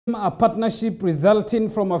A partnership resulting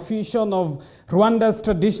from a fusion of Rwanda's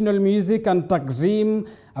traditional music and Taxeem,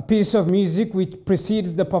 a piece of music which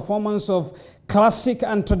precedes the performance of classic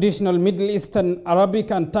and traditional Middle Eastern, Arabic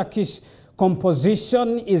and Turkish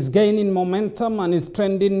composition, is gaining momentum and is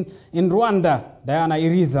trending in Rwanda. Diana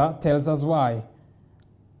Iriza tells us why.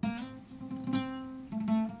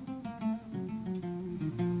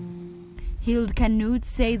 Hilde Canute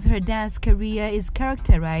says her dance career is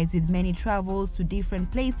characterized with many travels to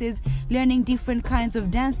different places, learning different kinds of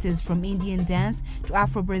dances from Indian dance to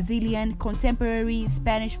Afro-Brazilian, contemporary,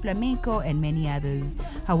 Spanish flamenco and many others.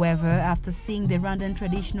 However, after seeing the Rwandan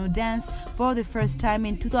traditional dance for the first time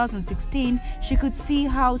in 2016, she could see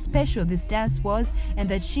how special this dance was and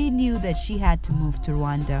that she knew that she had to move to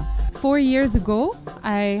Rwanda. 4 years ago,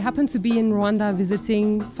 I happened to be in Rwanda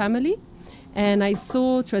visiting family, and I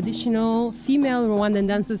saw traditional female Rwandan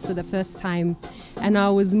dancers for the first time, and I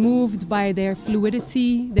was moved by their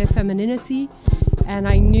fluidity, their femininity, and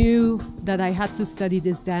I knew that I had to study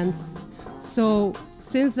this dance. So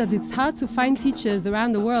since that it's hard to find teachers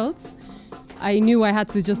around the world, I knew I had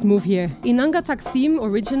to just move here. Inanga Taxeem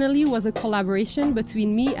originally was a collaboration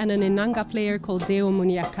between me and an Inanga player called Deo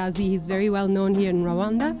Munyakazi. He's very well known here in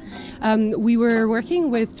Rwanda. We were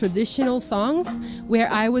working with traditional songs where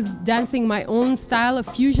I was dancing my own style of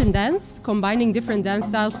fusion dance, combining different dance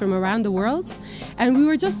styles from around the world. And we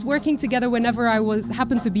were just working together whenever I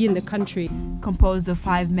happened to be in the country. Composed of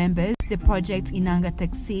 5 members, the project Inanga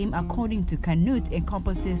Taxeem, according to Canute,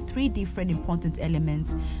 encompasses 3 different important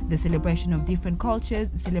elements: the celebration of different cultures,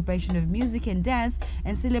 the celebration of music and dance,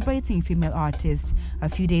 and celebrating female artists. A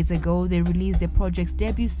few days ago, they released the project's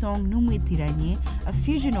debut song Numwitiranye, a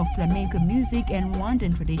fusion of flamenco music and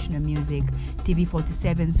Rwandan traditional music.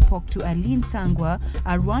 TV47 spoke to Aline Sangwa,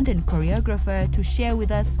 a Rwandan choreographer, to share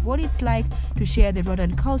with us what it's like to share the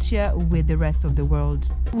Rwandan culture with the rest of the world.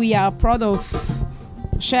 We are proud of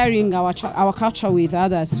sharing our culture with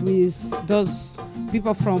others, with those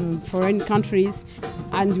people from foreign countries,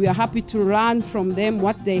 and we are happy to learn from them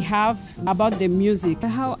what they have about the music.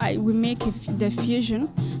 How we make the fusion,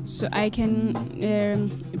 so I can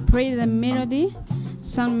play the melody,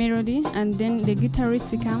 sound melody, and then the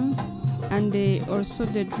guitarist come, and also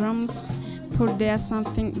the drums put there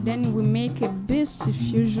something. Then we make a best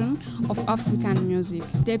fusion of African music.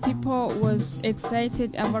 The people was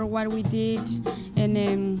excited about what we did,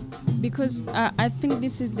 and because I think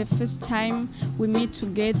this is the first time we meet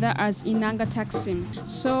together as Inanga Taxeem.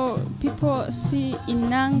 So people see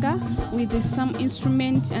Inanga with some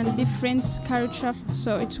instrument and different culture.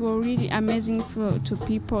 So it was really amazing to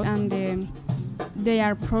people, and they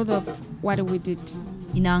are proud of what we did.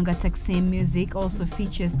 Inanga Taxeem music also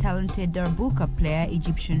features talented darbuka player,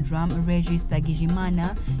 Egyptian drum Regis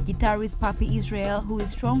Dagijimana, guitarist Papi Israel, who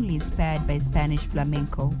is strongly inspired by Spanish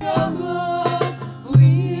flamenco.